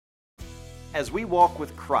As we walk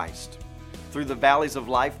with Christ through the valleys of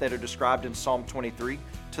life that are described in Psalm 23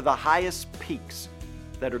 to the highest peaks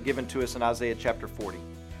that are given to us in Isaiah chapter 40,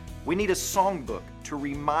 we need a songbook to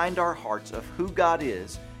remind our hearts of who God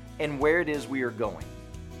is and where it is we are going.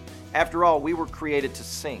 After all, we were created to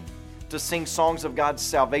sing songs of God's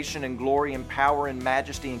salvation and glory and power and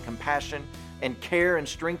majesty and compassion and care and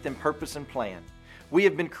strength and purpose and plan. We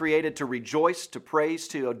have been created to rejoice, to praise,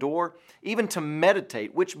 to adore, even to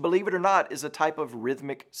meditate, which, believe it or not, is a type of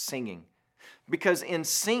rhythmic singing. Because in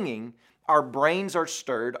singing, our brains are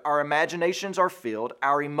stirred, our imaginations are filled,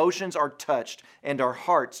 our emotions are touched, and our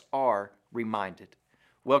hearts are reminded.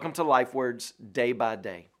 Welcome to Life Words Day by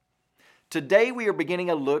Day. Today we are beginning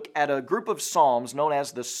a look at a group of psalms known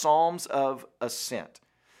as the Psalms of Ascent.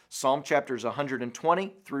 Psalm chapters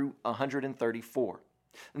 120 through 134.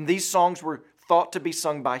 And these songs were thought to be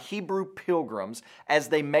sung by Hebrew pilgrims as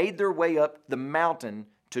they made their way up the mountain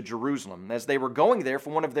to Jerusalem, as they were going there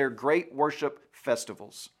for one of their great worship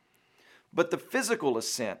festivals. But the physical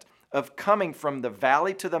ascent of coming from the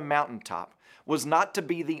valley to the mountaintop was not to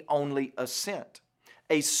be the only ascent.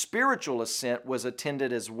 A spiritual ascent was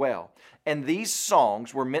attended as well, and these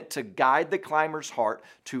songs were meant to guide the climber's heart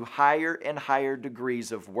to higher and higher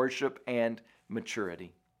degrees of worship and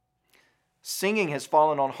maturity. Singing has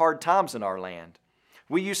fallen on hard times in our land.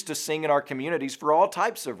 We used to sing in our communities for all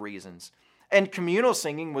types of reasons, and communal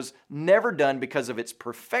singing was never done because of its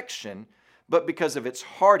perfection, but because of its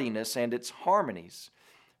heartiness and its harmonies.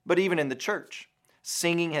 But even in the church,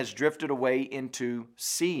 singing has drifted away into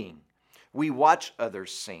seeing. We watch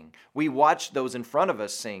others sing. We watch those in front of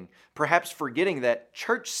us sing, perhaps forgetting that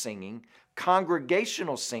church singing,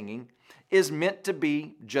 congregational singing, is meant to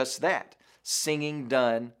be just that, singing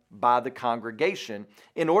done by the congregation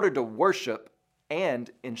in order to worship and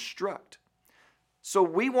instruct. So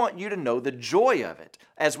we want you to know the joy of it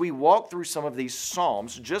as we walk through some of these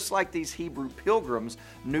psalms, just like these Hebrew pilgrims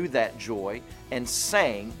knew that joy and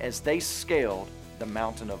sang as they scaled the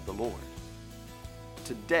mountain of the Lord.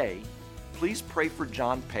 Today, please pray for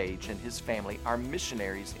John Page and his family, our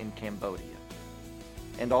missionaries in Cambodia.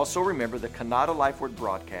 And also remember the Kannada Life Word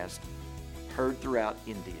broadcast heard throughout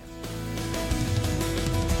India.